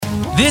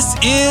This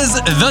is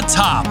The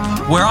Top,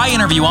 where I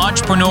interview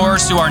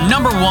entrepreneurs who are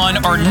number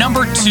one or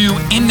number two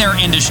in their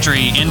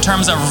industry in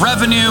terms of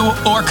revenue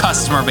or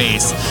customer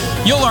base.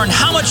 You'll learn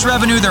how much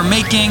revenue they're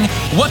making,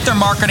 what their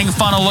marketing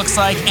funnel looks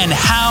like, and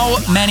how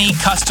many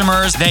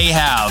customers they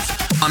have.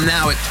 I'm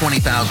now at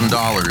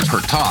 $20,000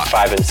 per top.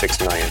 5 and 6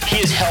 million. He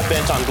is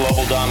hell-bent on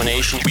global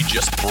domination. We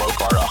just broke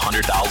our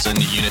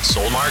 100,000 unit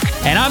sold mark.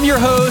 And I'm your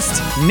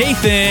host,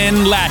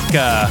 Nathan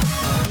Latka.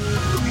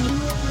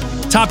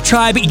 Top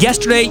Tribe,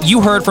 yesterday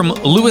you heard from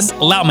Lewis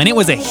Lautman. It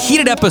was a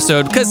heated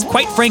episode because,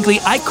 quite frankly,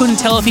 I couldn't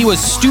tell if he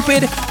was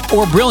stupid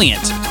or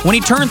brilliant. When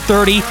he turned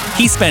 30,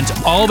 he spent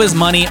all of his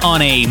money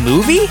on a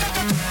movie?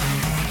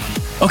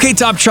 Okay,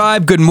 Top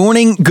Tribe, good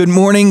morning.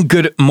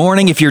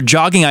 If you're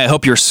jogging, I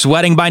hope you're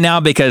sweating by now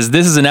because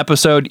this is an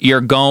episode you're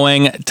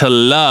going to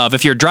love.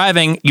 If you're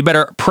driving, you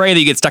better pray that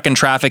you get stuck in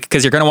traffic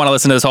because you're going to want to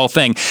listen to this whole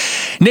thing.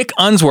 Nick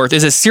Unsworth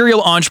is a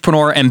serial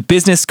entrepreneur and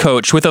business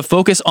coach with a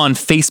focus on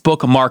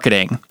Facebook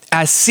marketing.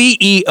 As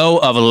CEO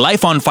of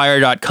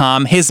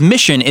LifeOnFire.com, his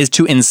mission is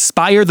to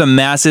inspire the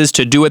masses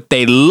to do what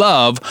they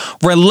love,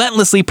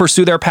 relentlessly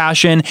pursue their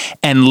passion,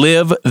 and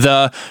live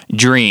the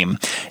dream.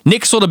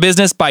 Nick sold a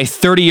business by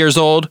 30 years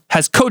old,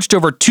 has coached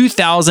over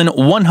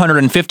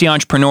 2,150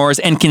 entrepreneurs,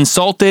 and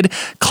consulted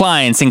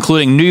clients,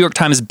 including New York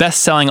Times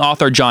bestselling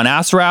author John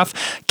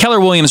Assaraf,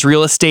 Keller Williams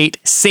Real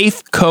Estate,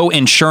 Safeco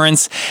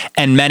Insurance,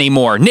 and many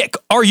more. Nick,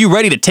 are you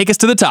ready to take us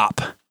to the top?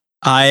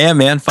 I am,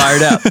 man.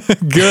 Fired up.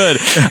 Good.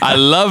 I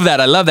love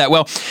that.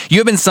 Well, you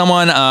have been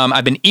someone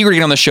I've been eager to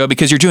get on the show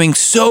because you're doing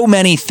so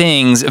many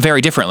things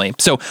very differently.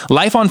 So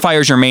Life on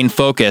Fire is your main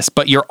focus,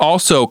 but you're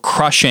also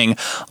crushing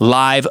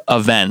live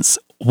events.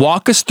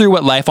 Walk us through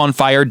what Life on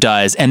Fire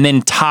does and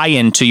then tie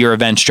into your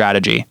event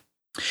strategy.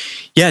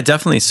 Yeah,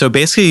 definitely. So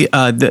basically,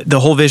 the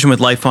whole vision with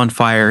Life on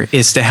Fire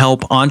is to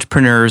help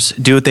entrepreneurs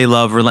do what they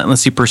love,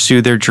 relentlessly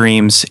pursue their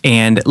dreams,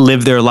 and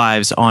live their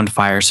lives on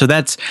fire. So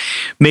that's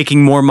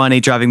making more money,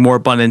 driving more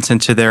abundance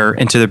into their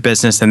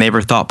business than they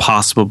ever thought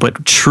possible,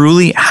 but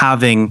truly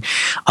having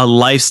a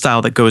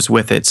lifestyle that goes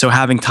with it. So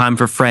having time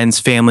for friends,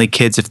 family,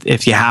 kids,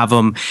 if you have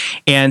them.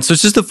 And so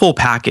it's just the full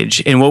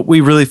package. And what we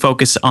really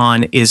focus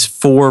on is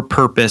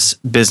for-purpose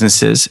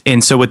businesses.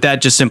 And so what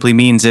that just simply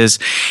means is,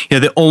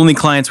 the only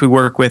clients we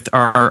work with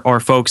are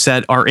folks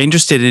that are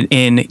interested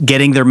in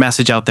getting their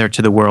message out there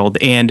to the world.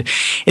 And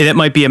it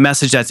might be a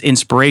message that's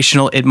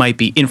inspirational. It might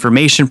be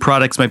information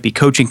products, might be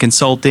coaching,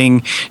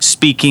 consulting,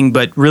 speaking,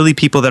 but really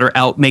people that are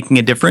out making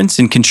a difference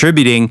and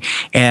contributing.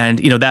 And,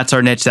 that's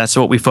our niche. That's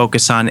what we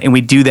focus on. And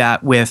we do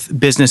that with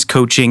business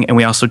coaching. And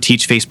we also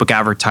teach Facebook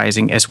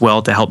advertising as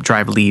well to help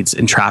drive leads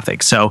and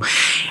traffic. So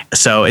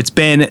it's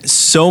been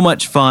so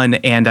much fun.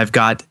 And I've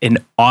got an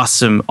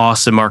awesome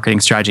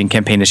marketing strategy and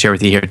campaign to share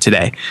with you here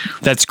today.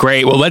 That's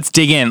great. Well, let's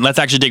dig in. Let's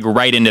actually dig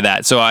right into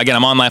that. So again,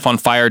 I'm on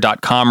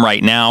lifeonfire.com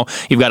right now.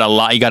 You've got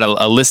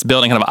a list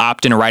building kind of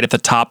opt-in right at the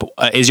top.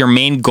 Is your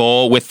main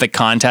goal with the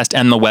contest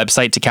and the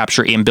website to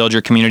capture and build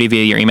your community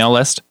via your email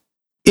list?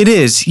 It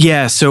is,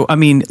 yeah. So,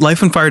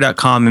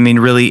 lifeonfire.com,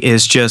 really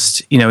is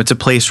just, it's a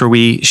place where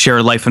we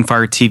share Life on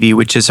Fire TV,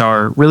 which is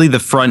really the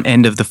front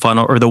end of the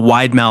funnel or the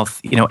wide mouth,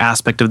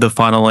 aspect of the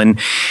funnel. And,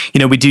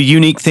 we do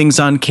unique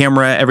things on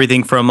camera,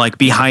 everything from like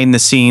behind the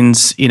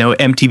scenes,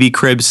 MTV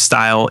Cribs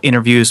style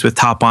interviews with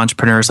top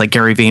entrepreneurs like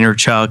Gary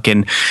Vaynerchuk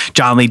and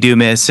John Lee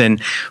Dumas.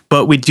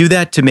 But we do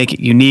that to make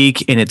it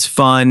unique and it's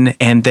fun.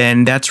 And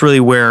then that's really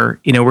where,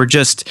 we're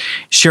just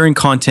sharing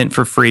content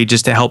for free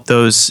just to help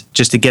those,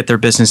 just to get their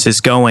businesses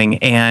going.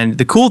 And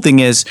the cool thing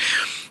is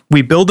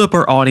we build up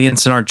our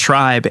audience and our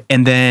tribe.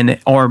 And then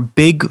our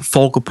big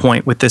focal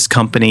point with this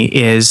company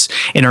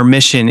and our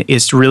mission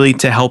is really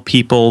to help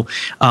people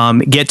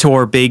get to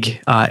our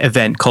big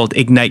event called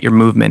Ignite Your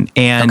Movement.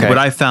 And What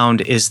I found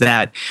is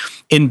that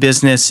in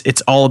business,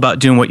 it's all about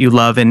doing what you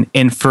love.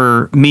 And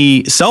for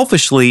me,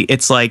 selfishly,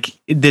 it's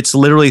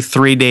literally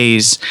 3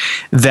 days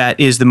that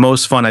is the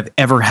most fun I've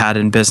ever had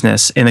in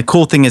business. And the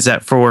cool thing is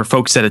that for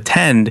folks that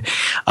attend,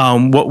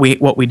 what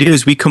we do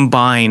is we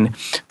combine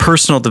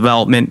personal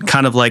development,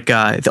 kind of like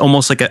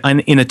almost like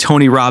in a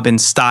Tony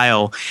Robbins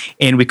style,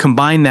 and we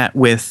combine that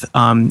with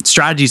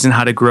strategies on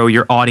how to grow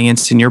your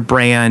audience and your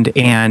brand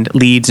and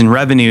leads and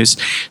revenues.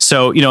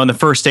 So, on the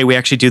first day, we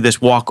actually do this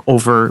walk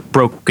over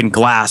broken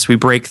glass. We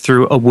break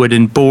through a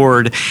wooden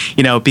board,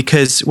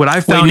 because what I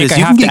found Nick, is I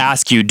have to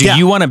ask you, do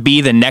you want to be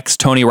the next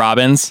Tony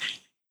Robbins?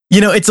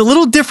 It's a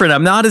little different.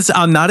 I'm not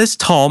as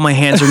tall. My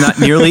hands are not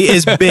nearly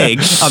as big.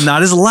 I'm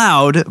not as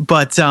loud.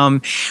 But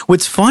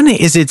what's fun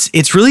is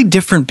it's really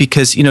different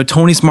because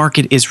Tony's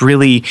market is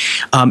really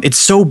it's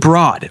so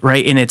broad,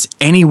 right? And it's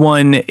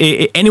anyone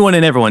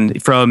and everyone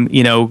from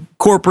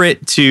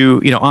corporate to,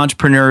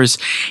 entrepreneurs.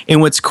 And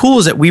what's cool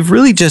is that we've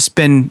really just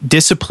been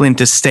disciplined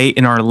to stay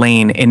in our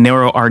lane and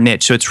narrow our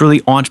niche. So it's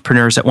really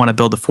entrepreneurs that want to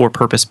build a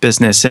for-purpose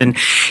business. And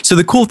so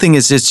the cool thing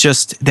is, it's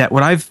just that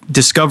what I've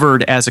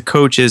discovered as a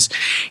coach is,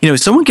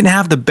 someone can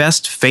have the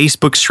best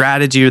Facebook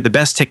strategy or the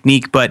best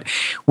technique, but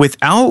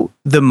without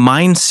the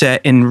mindset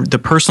and the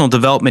personal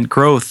development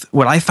growth,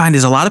 what I find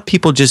is a lot of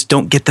people just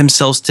don't get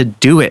themselves to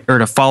do it or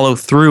to follow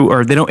through,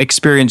 or they don't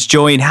experience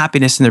joy and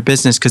happiness in their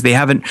business because they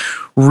haven't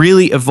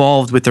really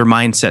evolved with their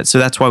mindset. So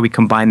that's why we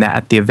combine that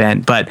at the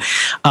event. But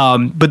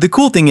the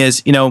cool thing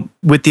is,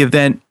 with the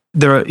event,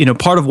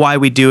 part of why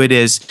we do it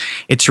is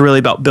it's really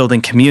about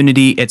building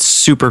community. It's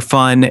super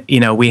fun.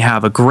 We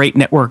have a great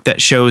network that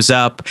shows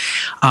up.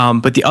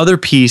 But the other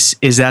piece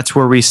is that's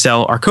where we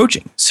sell our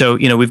coaching. So,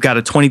 we've got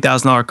a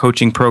 $20,000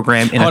 coaching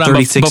program in a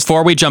 36.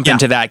 Before we jump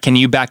into that, can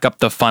you back up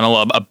the funnel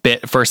a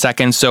bit for a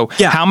second? So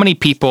how many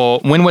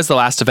people, when was the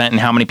last event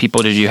and how many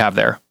people did you have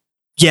there?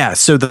 Yeah.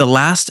 So the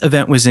last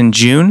event was in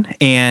June.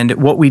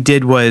 And what we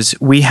did was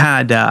we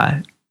had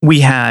let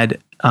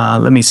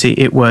me see,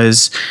 it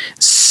was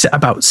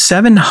about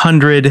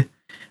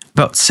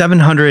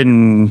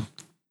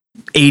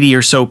 780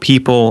 or so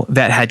people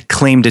that had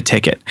claimed a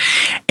ticket.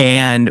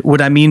 And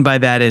what I mean by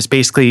that is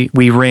basically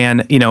we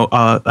ran,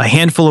 a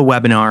handful of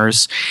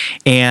webinars,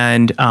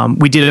 and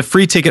we did a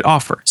free ticket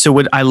offer. So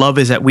what I love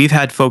is that we've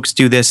had folks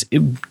do this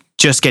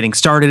just getting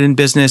started in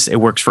business. It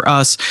works for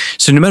us.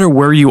 So no matter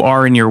where you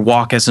are in your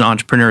walk as an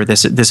entrepreneur,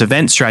 this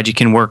event strategy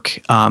can work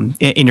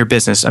in your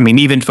business. I mean,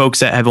 even folks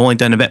that have only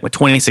done an event with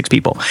 26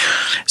 people.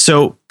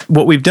 So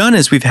what we've done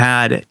is we've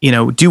had,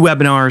 do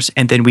webinars,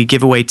 and then we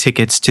give away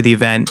tickets to the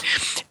event.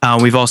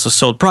 We've also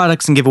sold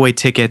products and give away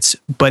tickets.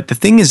 But the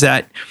thing is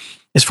that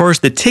as far as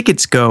the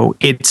tickets go,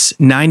 it's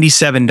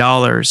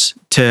 $97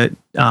 to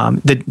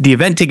the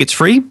event ticket's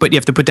free, but you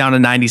have to put down a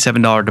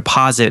 $97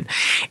 deposit.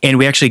 And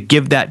we actually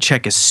give that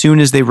check as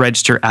soon as they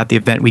register at the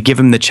event. We give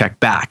them the check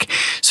back.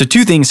 So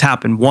two things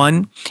happen.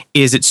 One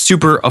is it's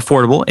super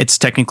affordable. It's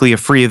technically a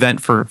free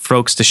event for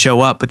folks to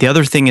show up. But the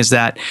other thing is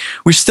that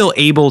we're still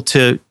able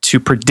to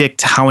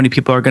predict how many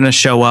people are going to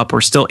show up. We're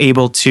still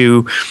able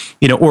to,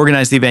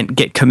 organize the event,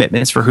 get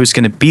commitments for who's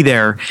going to be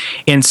there.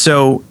 And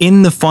so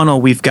in the funnel,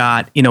 we've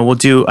got, we'll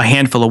do a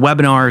handful of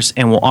webinars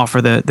and we'll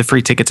offer the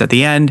free tickets at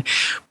the end.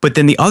 But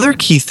then the other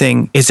key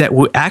thing is that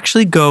we'll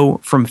actually go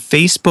from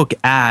Facebook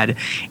ad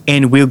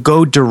and we'll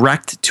go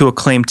direct to a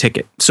claim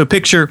ticket. So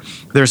picture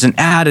there's an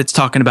ad, it's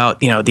talking about,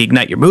 the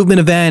Ignite Your Movement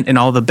event and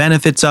all the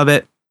benefits of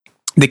it.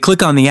 They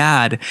click on the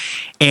ad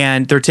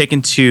and they're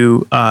taken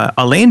to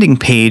a landing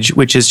page,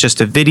 which is just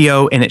a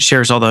video, and it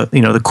shares all the,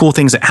 the cool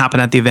things that happen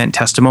at the event,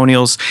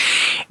 testimonials.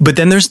 But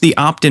then there's the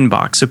opt-in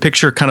box. So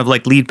picture kind of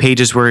like lead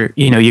pages where,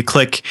 you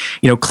click,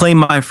 claim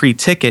my free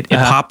ticket. It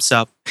pops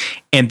up,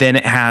 and then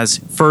it has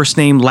first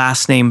name,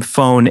 last name,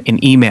 phone,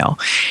 and email.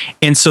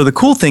 And so the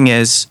cool thing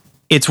is,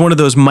 it's one of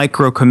those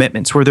micro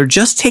commitments where they're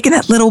just taking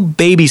that little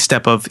baby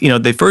step of,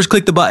 they first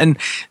click the button,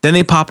 then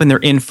they pop in their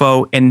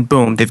info, and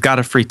boom, they've got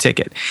a free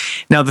ticket.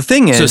 Now, the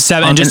thing is...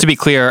 So just to be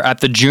clear, at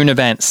the June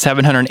event,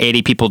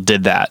 780 people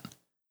did that.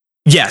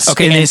 Yes.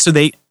 Okay. And so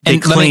they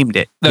claimed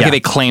it. Okay,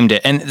 they claimed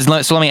it. And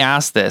so let me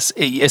ask this,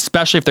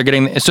 especially if they're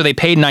getting... So they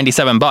paid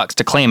 $97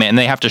 to claim it, and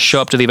they have to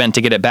show up to the event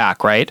to get it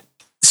back, right?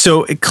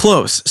 So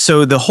close.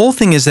 So the whole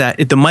thing is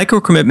that the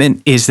micro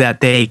commitment is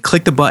that they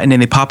click the button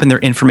and they pop in their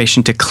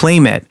information to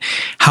claim it.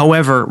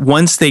 However,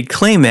 once they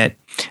claim it,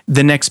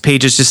 the next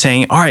page is just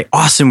saying, all right,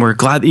 awesome. We're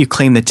glad that you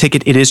claimed the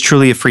ticket. It is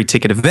truly a free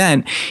ticket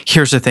event.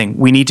 Here's the thing.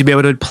 We need to be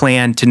able to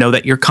plan to know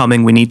that you're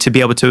coming. We need to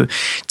be able to,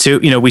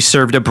 we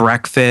served a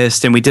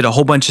breakfast and we did a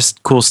whole bunch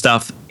of cool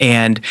stuff.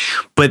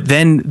 But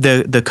then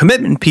the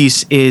commitment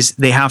piece is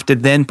they have to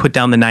then put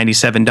down the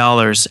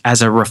 $97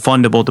 as a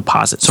refundable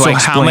deposit. So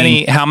how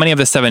many of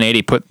the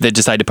 780 that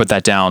decide to put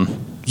that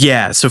down?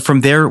 Yeah. So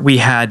from there, we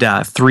had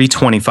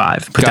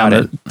 325 put down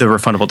the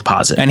refundable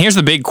deposit. And here's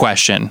the big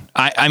question.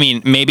 I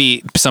mean,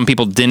 maybe some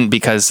people didn't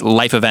because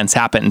life events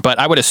happen, but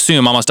I would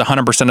assume almost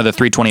 100% of the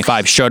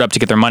 325 showed up to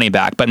get their money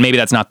back, but maybe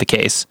that's not the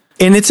case.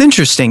 And it's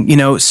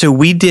interesting, so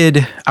we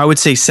did, I would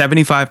say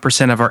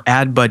 75% of our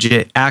ad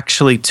budget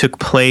actually took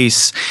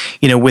place,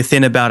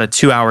 within about a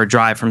 2-hour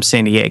drive from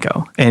San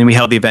Diego. And we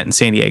held the event in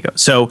San Diego.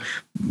 So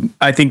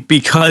I think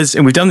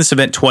and we've done this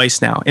event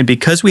twice now, and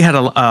because we had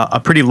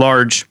a pretty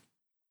large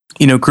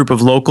group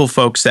of local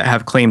folks that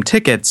have claimed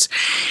tickets,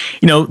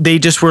 they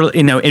just were,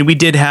 and we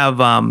did have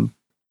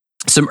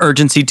some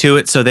urgency to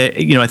it. So that,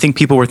 I think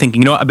people were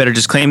thinking, I better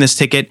just claim this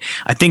ticket.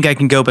 I think I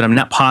can go, but I'm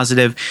not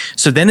positive.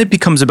 So then it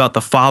becomes about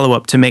the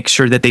follow-up to make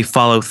sure that they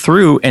follow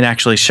through and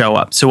actually show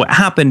up. So what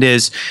happened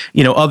is,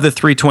 of the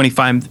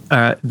 325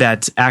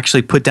 that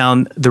actually put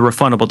down the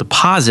refundable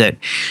deposit,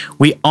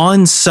 we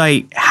on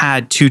site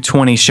had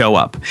 220 show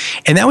up.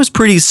 And that was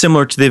pretty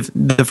similar to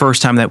the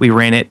first time that we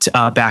ran it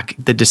back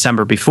the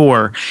December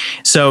before.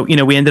 So,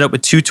 we ended up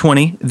with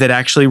 220 that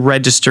actually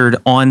registered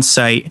on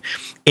site.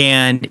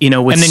 And what's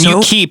and then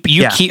you keep.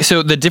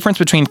 So the difference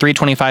between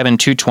 325 and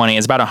 220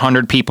 is about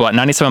 100 people at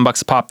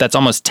 $97 a pop. That's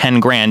almost 10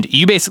 grand.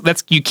 You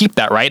keep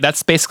that, right?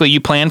 That's basically you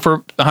plan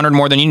for 100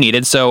 more than you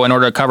needed. So in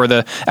order to cover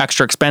the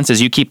extra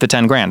expenses, you keep the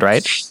 10 grand,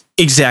 right?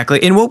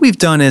 Exactly. And what we've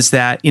done is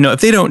that,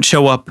 if they don't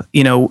show up,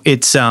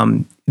 it's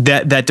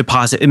that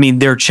deposit,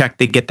 their check,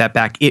 they get that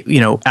back,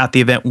 at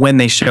the event when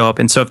they show up.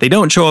 And so if they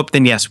don't show up,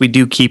 then yes, we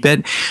do keep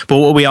it. But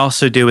what we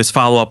also do is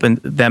follow up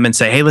them and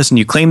say, hey, listen,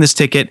 you claimed this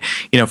ticket,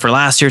 for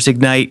last year's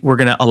Ignite, we're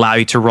going to allow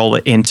you to roll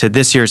it into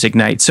this year's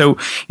Ignite. So,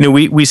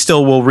 we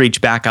still will reach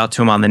back out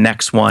to them on the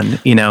next one,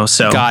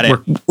 so got it.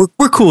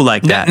 We're cool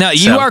like that. No,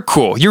 you are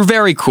cool. You're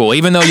very cool,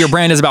 even though your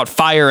brand is about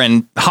fire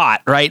and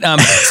hot, right?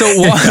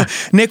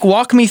 Nick,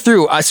 walk me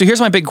through. So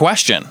here's my big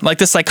question. Like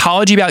the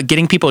psychology about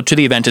getting people to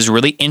the event is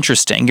really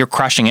interesting. You're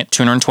crushing it.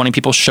 220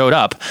 people showed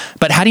up,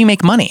 but how do you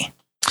make money?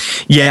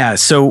 Yeah.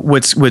 So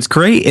what's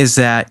great is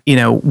that,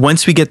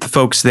 once we get the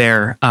folks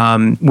there,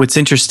 what's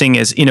interesting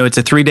is, it's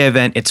a 3-day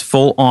event. It's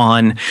full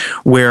on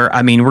where,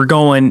 we're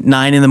going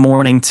 9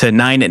 a.m. to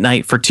 9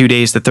 p.m. for 2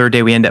 days. The third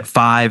day we end at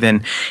 5.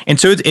 And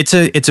so it's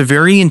a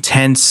very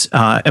intense,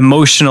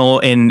 emotional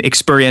and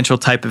experiential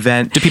type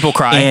event. Do people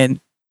cry?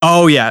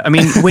 Oh yeah.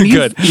 When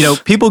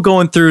people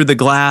going through the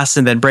glass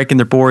and then breaking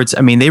their boards,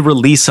 they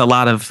release a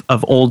lot of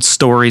old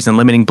stories and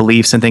limiting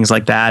beliefs and things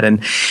like that.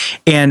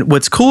 And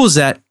what's cool is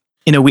that,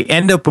 we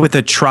end up with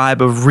a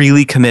tribe of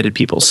really committed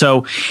people.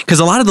 So, because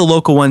a lot of the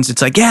local ones,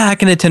 it's like, yeah, I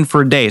can attend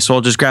for a day, so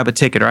I'll just grab a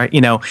ticket, right?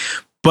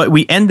 But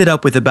we ended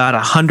up with about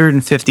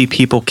 150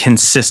 people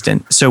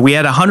consistent. So we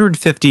had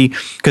 150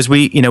 because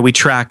we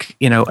track,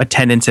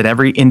 attendance at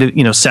every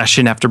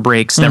session after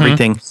breaks and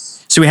everything.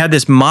 So we had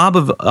this mob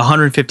of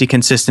 150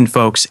 consistent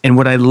folks. And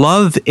what I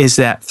love is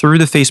that through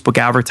the Facebook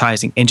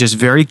advertising and just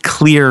very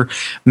clear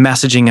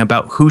messaging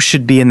about who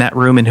should be in that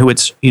room and who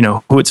it's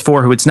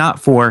for, who it's not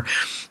for,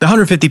 the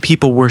 150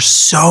 people were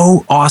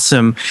so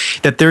awesome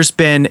that there's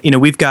been,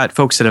 we've got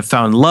folks that have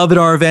found love at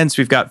our events.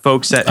 We've got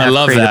folks that have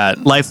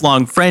created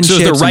lifelong friendships.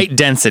 So it was the right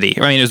density.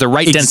 It was the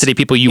right density of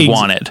people you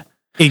wanted.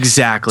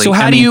 Exactly. So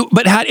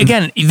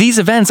again, these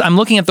events, I'm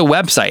looking at the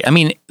website.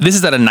 This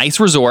is at a nice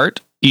resort.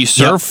 You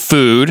serve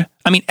food.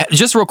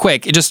 Just real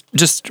quick, just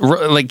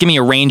give me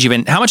a range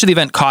even. How much did the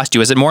event cost you?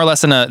 Is it more or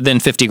less than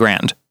 50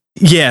 grand?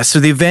 Yeah. So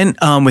the event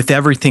with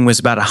everything was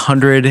about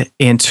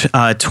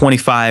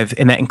 125,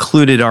 and that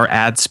included our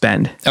ad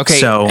spend. Okay.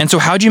 So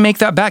how'd you make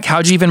that back?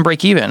 How'd you even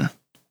break even?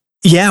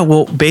 Yeah.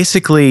 Well,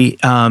 basically,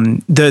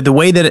 the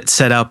way that it's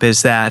set up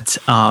is that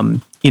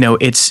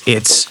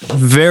it's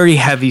very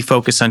heavy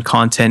focus on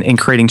content and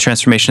creating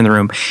transformation in the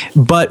room.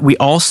 But we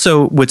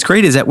also, what's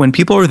great is that when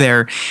people are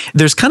there,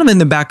 there's kind of in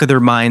the back of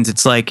their minds,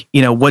 it's like,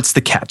 what's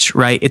the catch,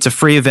 right? It's a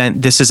free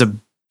event. This is a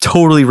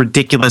totally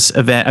ridiculous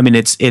event.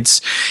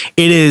 It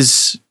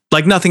is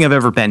like nothing I've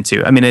ever been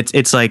to.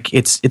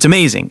 It's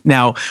amazing.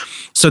 Now,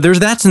 so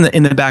that's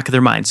in the back of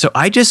their mind. So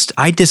I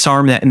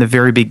disarm that in the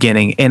very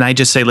beginning, and I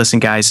just say, listen,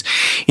 guys,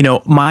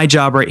 my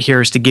job right here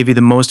is to give you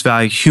the most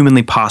value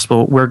humanly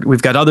possible.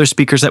 We've got other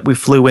speakers that we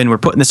flew in. We're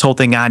putting this whole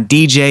thing on,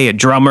 DJ, a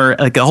drummer,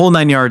 like a whole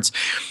 9 yards.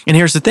 And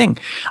here's the thing: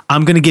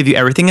 I'm going to give you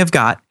everything I've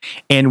got,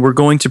 and we're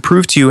going to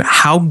prove to you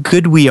how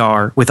good we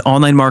are with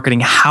online marketing,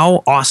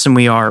 how awesome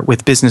we are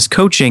with business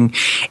coaching,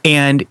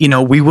 and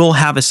we will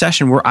have a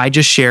session where I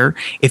just share,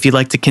 if you'd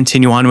like to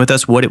continue on with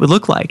us, what it would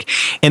look like.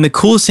 And the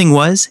coolest thing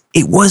was,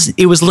 it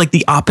was like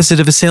the opposite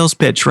of a sales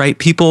pitch, right?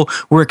 People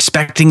were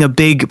expecting a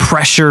big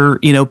pressure,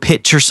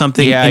 pitch or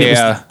something.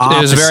 Yeah, and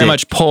it was very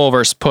much pull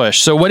versus push.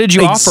 So what did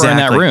you offer in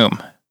that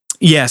room?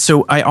 Yeah,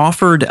 so I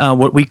offered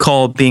what we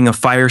call being a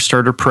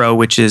Firestarter Pro,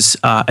 which is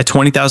a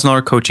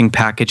 $20,000 coaching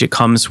package. It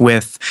comes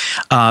with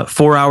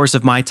 4 hours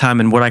of my time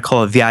and what I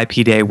call a VIP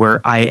day,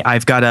 where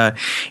I've got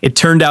it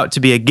turned out to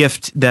be a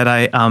gift that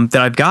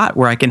I've got,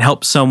 where I can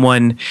help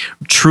someone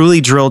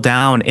truly drill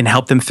down and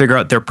help them figure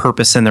out their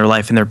purpose in their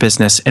life and their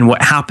business. And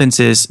what happens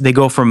is they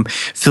go from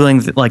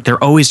feeling like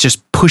they're always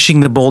just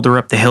pushing the boulder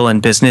up the hill in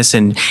business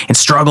and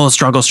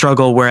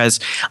struggle, whereas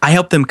I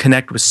help them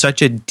connect with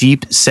such a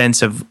deep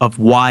sense of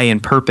why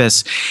and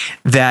purpose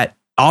that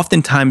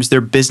oftentimes their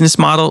business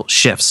model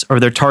shifts or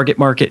their target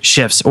market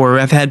shifts. Or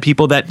I've had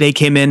people that they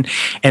came in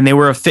and they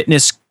were a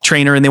fitness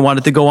trainer and they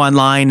wanted to go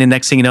online, and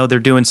next thing you know, they're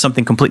doing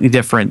something completely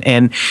different.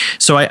 And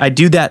so I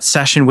do that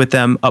session with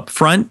them up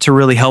front to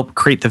really help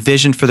create the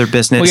vision for their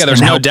business. Well, yeah,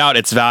 there's no doubt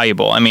it's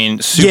valuable.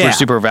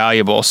 Super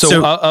valuable.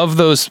 So of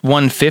those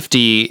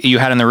 150 you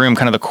had in the room,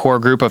 kind of the core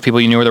group of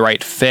people you knew were the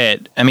right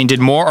fit,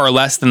 did more or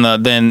less than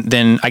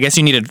I guess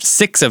you needed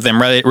 6 of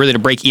them really to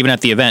break even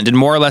at the event. Did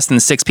more or less than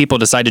 6 people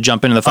decide to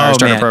jump into the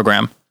Firestarter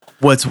program?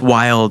 What's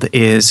wild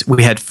is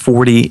we had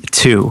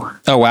 42.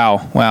 Oh,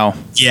 wow.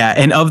 Yeah.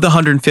 And of the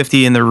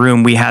 150 in the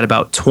room, we had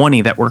about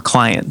 20 that were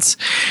clients.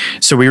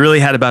 So we really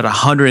had about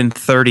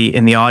 130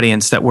 in the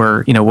audience that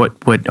were,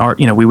 what are,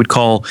 we would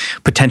call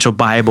potential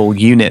buyable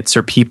units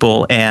or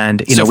people.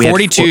 And, so we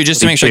 42,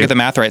 just to make sure I get the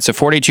math right. So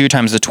 42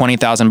 times the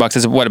 $20,000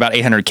 is what, about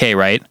 $800K,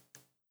 right?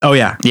 Oh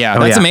yeah. Yeah,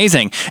 that's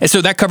amazing. And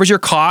so that covers your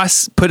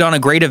costs, put on a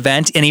great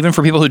event, and even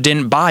for people who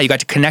didn't buy, you got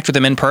to connect with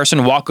them in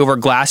person, walk over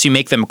glass, you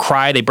make them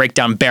cry, they break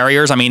down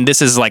barriers. I mean,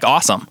 this is like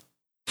awesome.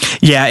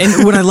 Yeah,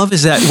 and what I love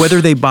is that whether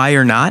they buy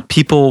or not,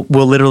 people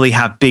will literally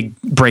have big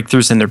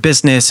breakthroughs in their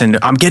business, and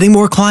I'm getting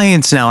more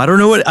clients now.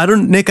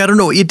 Nick, I don't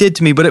know what you did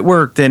to me, but it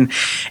worked, and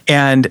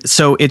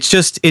so it's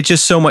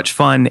just so much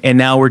fun. And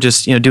now we're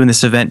just doing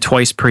this event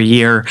twice per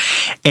year,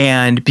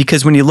 and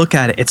because when you look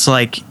at it, it's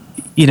like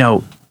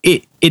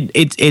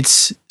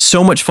it's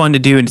so much fun to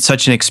do and it's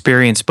such an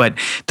experience. But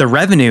the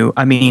revenue,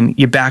 I mean,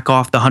 you back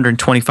off the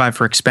 $125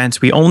 for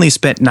expense. We only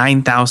spent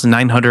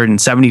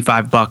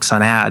 $9,975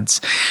 on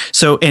ads.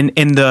 So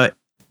in the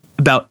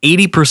about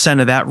 80%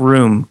 of that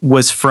room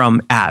was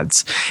from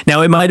ads.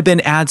 Now it might have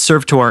been ads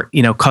served to our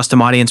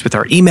custom audience with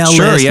our email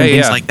list and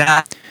things like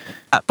that.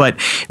 But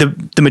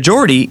the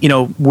majority,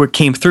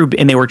 came through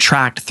and they were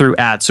tracked through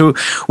ads. So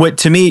what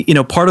to me,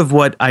 part of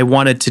what I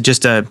wanted to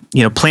just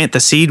plant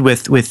the seed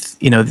with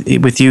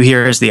you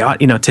here as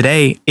the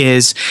today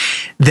is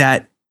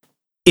that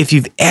if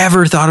you've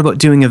ever thought about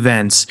doing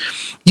events,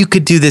 you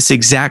could do this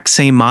exact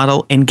same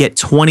model and get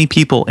 20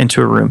 people into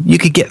a room. You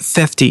could get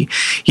 50.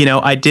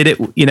 I did it,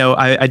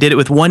 I did it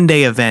with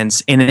 1-day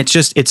events, and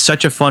it's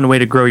such a fun way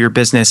to grow your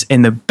business.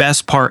 And the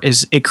best part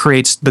is it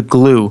creates the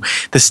glue.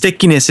 The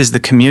stickiness is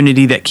the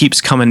community that keeps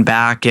coming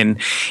back. And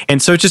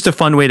so it's just a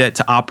fun way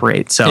to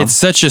operate. So it's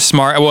such a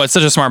smart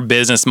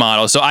business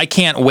model. So I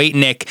can't wait,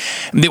 Nick.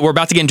 We're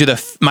about to get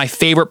into my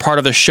favorite part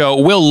of the show.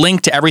 We'll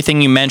link to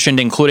everything you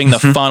mentioned, including the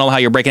funnel, how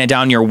you're breaking it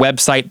down, your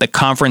website, the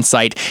conference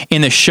site,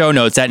 in the show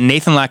notes at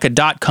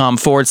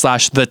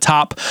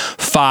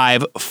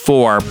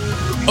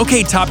nathanlatka.com/the-top-5-4.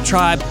 Okay, Top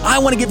Tribe, I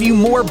want to give you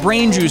more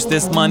brain juice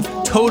this month,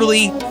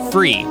 totally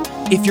free.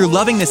 If you're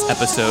loving this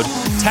episode,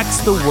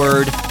 text the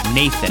word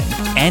Nathan,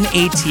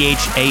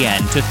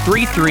 Nathan, to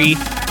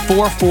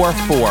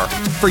 33444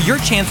 for your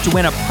chance to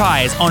win a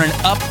prize on an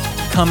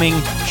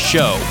upcoming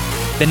show.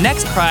 The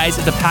next prize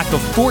is a pack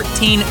of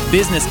 14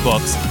 business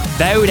books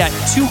valued at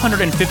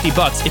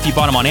 $250 if you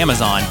bought them on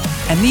Amazon.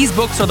 And these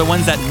books are the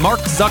ones that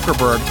Mark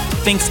Zuckerberg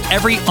thinks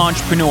every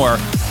entrepreneur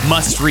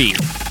must read.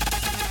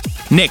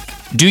 Nick,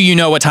 do you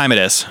know what time it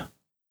is?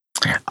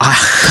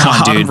 Come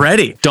on, dude. I'm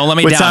ready. Don't let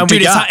me down.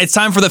 Dude, it's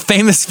time for the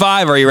famous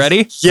 5. Are you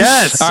ready?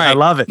 Yes. All right. I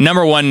love it.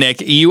 Number 1, Nick,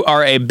 you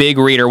are a big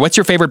reader. What's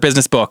your favorite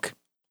business book?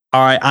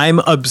 All right, I'm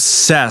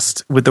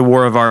obsessed with The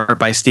War of Art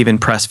by Steven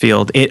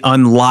Pressfield. It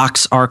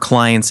unlocks our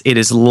clients. It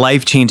is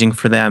life-changing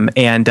for them.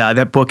 And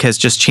that book has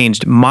just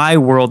changed my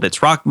world.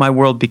 It's rocked my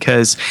world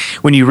because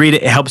when you read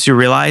it, it helps you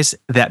realize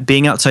that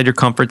being outside your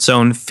comfort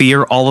zone,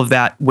 fear, all of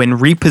that, when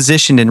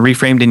repositioned and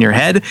reframed in your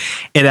head,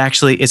 it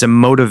actually is a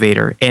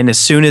motivator. And as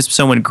soon as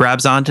someone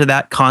grabs onto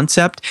that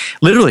concept,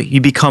 literally, you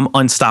become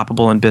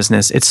unstoppable in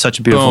business. It's such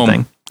a beautiful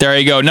thing. There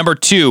you go. Number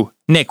 2,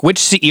 Nick, which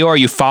CEO are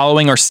you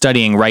following or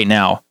studying right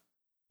now?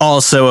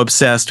 Also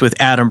obsessed with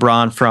Adam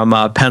Braun from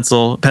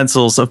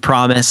Pencils of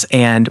Promise.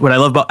 And what I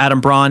love about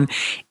Adam Braun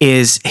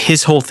is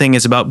his whole thing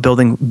is about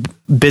building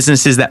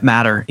businesses that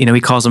matter. He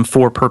calls them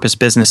for-purpose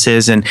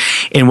businesses. And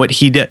what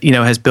he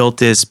has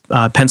built is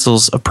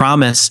Pencils of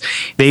Promise.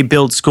 They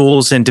build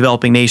schools in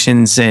developing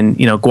nations. And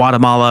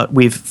Guatemala,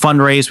 we've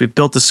fundraised, we've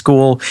built a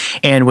school.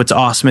 And what's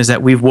awesome is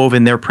that we've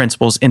woven their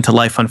principles into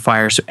Life on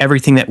Fire. So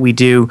everything that we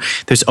do,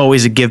 there's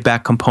always a give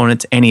back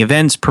component to any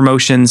events,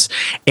 promotions,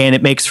 and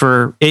it makes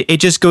for it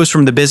just goes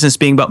from the business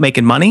being about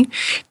making money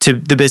to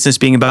the business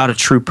being about a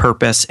true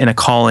purpose and a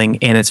calling,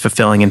 and it's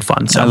fulfilling and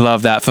fun. So I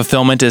love that.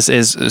 Fulfillment is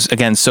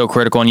again so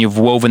critical, and you've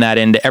woven that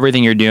into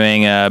everything you're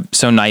doing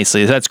so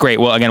nicely. That's great.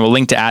 Well, again, we'll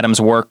link to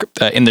Adam's work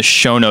in the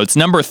show notes.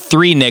 Number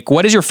 3, Nick,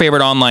 what is your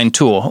favorite online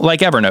tool, like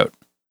Evernote?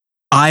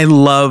 I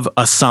love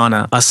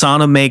Asana.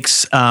 Asana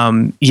makes,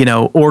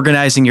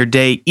 organizing your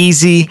day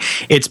easy.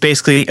 It's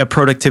basically a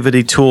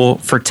productivity tool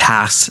for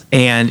tasks.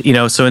 And,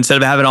 so instead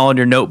of having it all in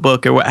your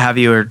notebook or what have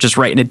you, or just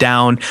writing it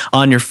down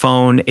on your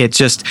phone, it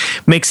just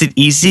makes it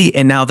easy.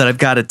 And now that I've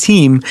got a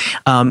team,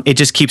 it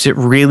just keeps it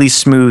really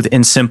smooth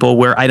and simple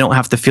where I don't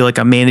have to feel like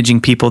I'm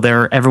managing people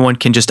there. Everyone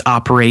can just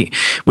operate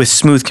with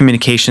smooth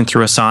communication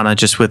through Asana,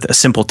 just with a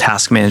simple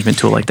task management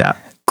tool like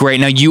that.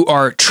 Great. Now you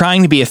are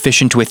trying to be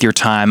efficient with your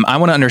time. I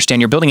want to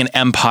understand, you're building an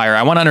empire.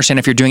 I want to understand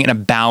if you're doing it in a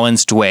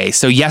balanced way.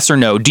 So yes or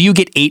no, do you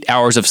get 8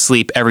 hours of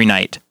sleep every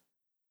night?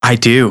 I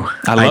do.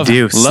 I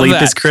do.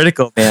 Sleep is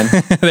critical, man.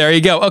 There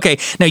you go. Okay.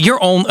 Now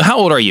how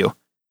old are you?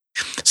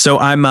 So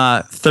I'm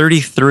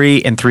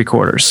 33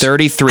 3/4.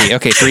 33.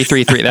 Okay.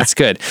 333. That's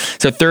good.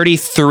 So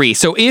 33.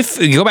 So if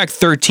you go back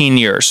 13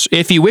 years,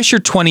 if you wish your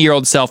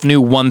 20-year-old self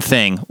knew one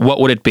thing, what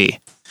would it be?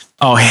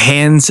 Oh,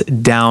 hands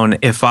down.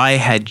 If I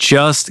had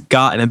just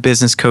gotten a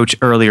business coach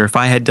earlier, if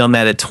I had done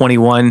that at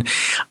 21,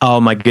 oh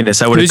my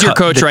goodness, I would have. Who's your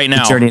coach right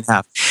now? Journey in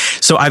half.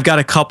 So I've got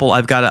a couple.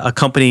 I've got a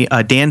company,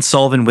 Dan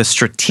Sullivan with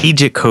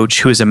Strategic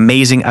Coach, who is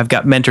amazing. I've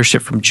got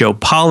mentorship from Joe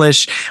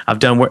Polish. I've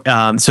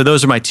done so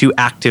those are my 2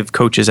 active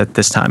coaches at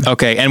this time.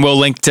 Okay, and we'll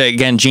link to,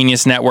 again,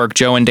 Genius Network,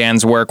 Joe and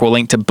Dan's work. We'll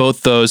link to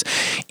both those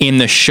in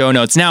the show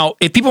notes. Now,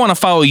 if people want to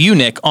follow you,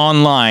 Nick,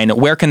 online,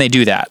 where can they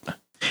do that?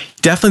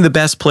 definitely the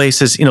best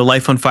place is,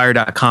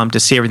 lifeonfire.com to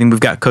see everything we've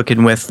got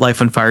cooking with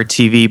Life on Fire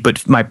TV.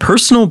 But my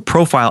personal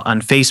profile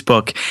on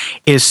Facebook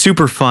is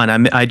super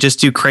fun. I just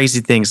do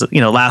crazy things.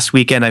 Last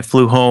weekend I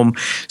flew home,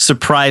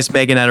 surprised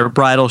Megan at her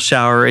bridal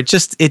shower. It's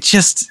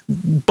just a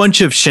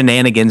bunch of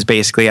shenanigans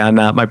basically on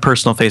my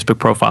personal Facebook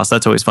profile. So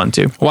that's always fun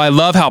too. Well, I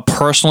love how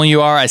personal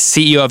you are as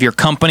CEO of your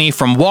company,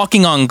 from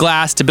walking on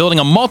glass to building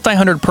a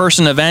multi-100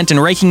 person event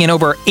and raking in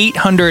over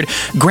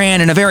 $800,000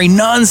 in a very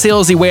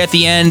non-salesy way at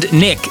the end.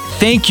 Nick,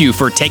 thank you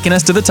for taking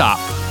us to the top.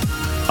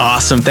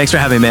 Awesome. Thanks for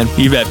having me, man.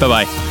 You bet.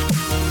 Bye-bye.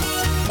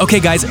 Okay,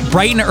 guys,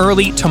 bright and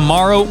early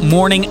tomorrow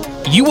morning,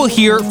 you will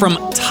hear from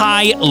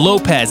Tai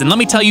Lopez. And let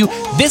me tell you,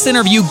 this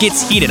interview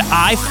gets heated.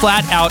 I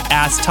flat out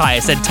asked Tai. I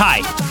said, Tai,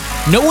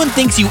 no one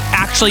thinks you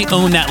actually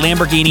own that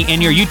Lamborghini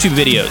in your YouTube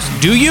videos,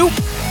 do you?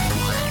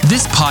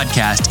 This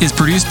podcast is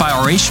produced by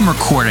Oration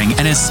Recording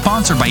and is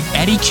sponsored by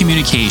Eddy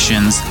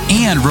Communications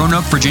and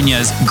Roanoke,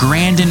 Virginia's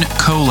Grandin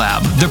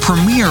CoLab, the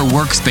premier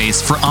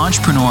workspace for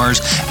entrepreneurs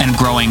and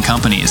growing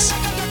companies.